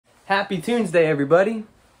Happy Tunesday, everybody.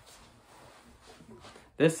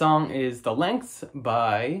 This song is The Lengths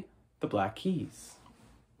by the Black Keys.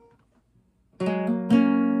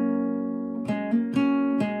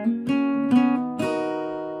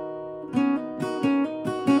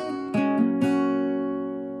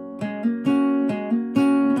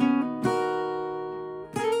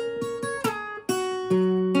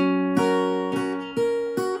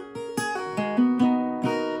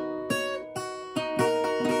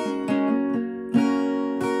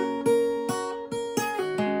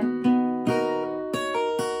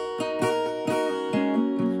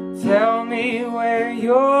 Tell me where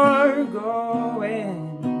you're going.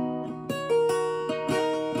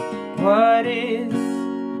 What is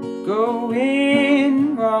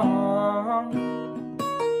going wrong?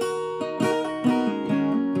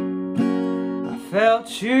 I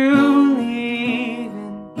felt you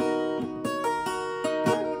leaving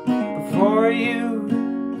before you'd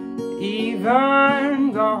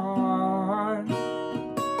even gone.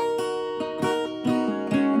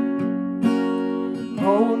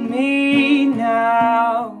 Hold me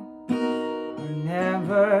now, or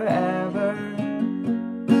never ever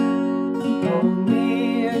hold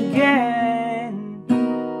me again.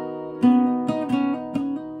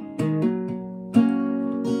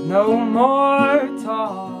 No more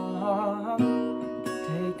talk,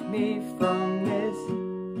 take me from this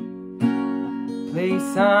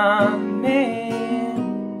place I'm in.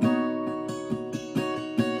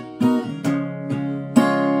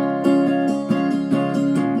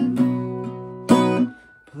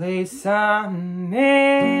 Place I'm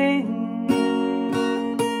in.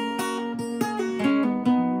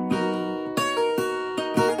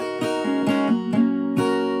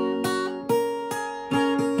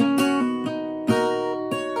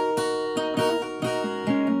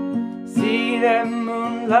 See the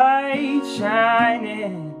moonlight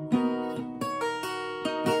shining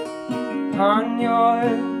on your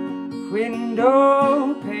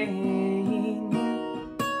window pane.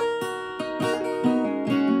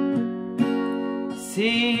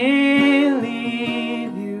 See it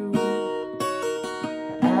leave you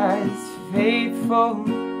as faithful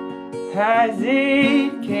as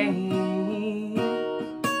it came.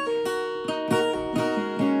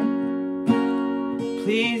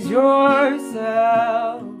 Please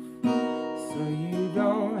yourself so you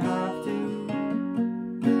don't have to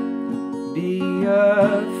be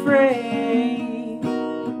afraid.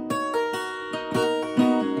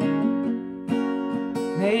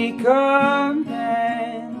 Make amends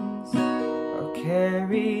or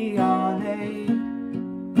carry on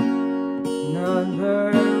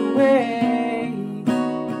another way.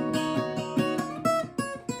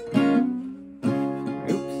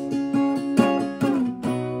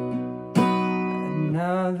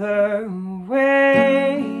 Another way.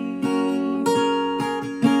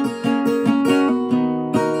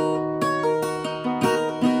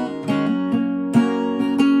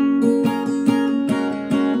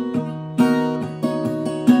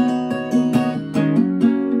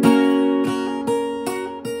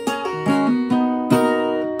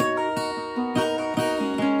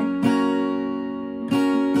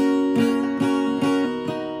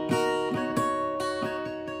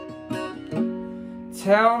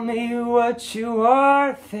 Tell me what you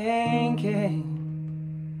are thinking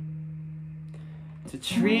to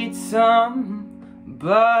treat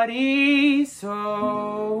somebody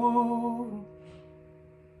so.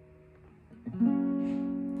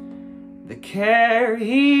 The care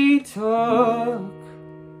he took,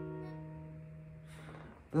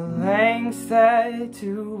 the lengths that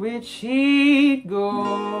to which he'd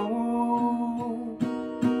go.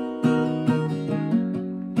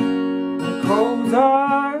 Coals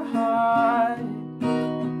are hard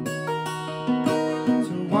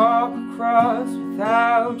to walk across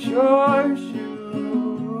without your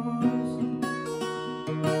shoes,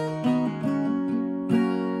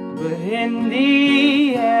 but in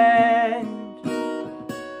the end,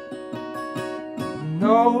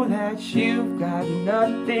 know that you've got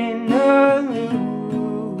nothing to lose.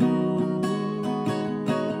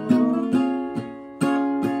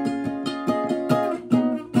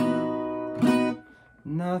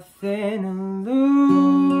 Nothing to lose.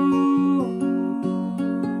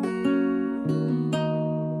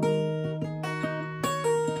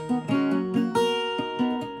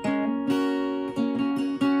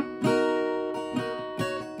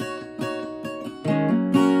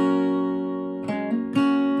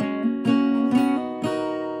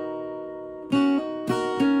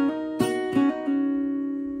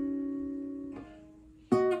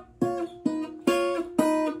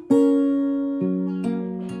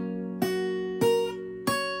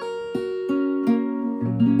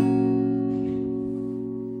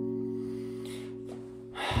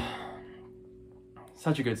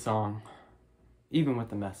 Such a good song, even with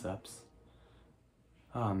the mess ups.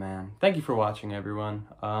 Oh man, thank you for watching, everyone.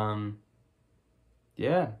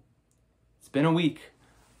 Yeah, it's been a week.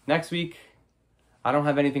 Next week, I don't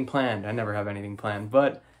have anything planned. I never have anything planned,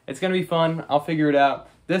 but it's gonna be fun. I'll figure it out.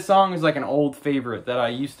 This song is like an old favorite that I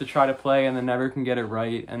used to try to play and then never can get it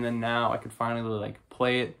right, and then now I could finally like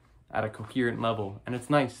play it at a coherent level, and it's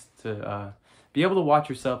nice to be able to watch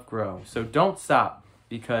yourself grow. So don't stop,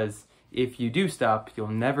 because if you do stop, you'll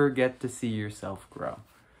never get to see yourself grow.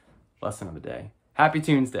 Lesson of the day. Happy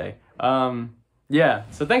Tunesday. Yeah,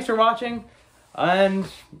 so thanks for watching, and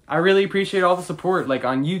I really appreciate all the support, like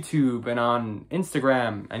on YouTube and on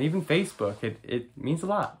Instagram and even Facebook. It means a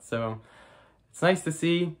lot. So it's nice to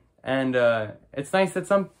see, and it's nice that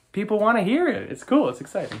some people want to hear it. It's cool. It's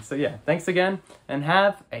exciting. So yeah, thanks again, and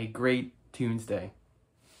have a great Tunesday.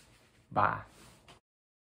 Bye.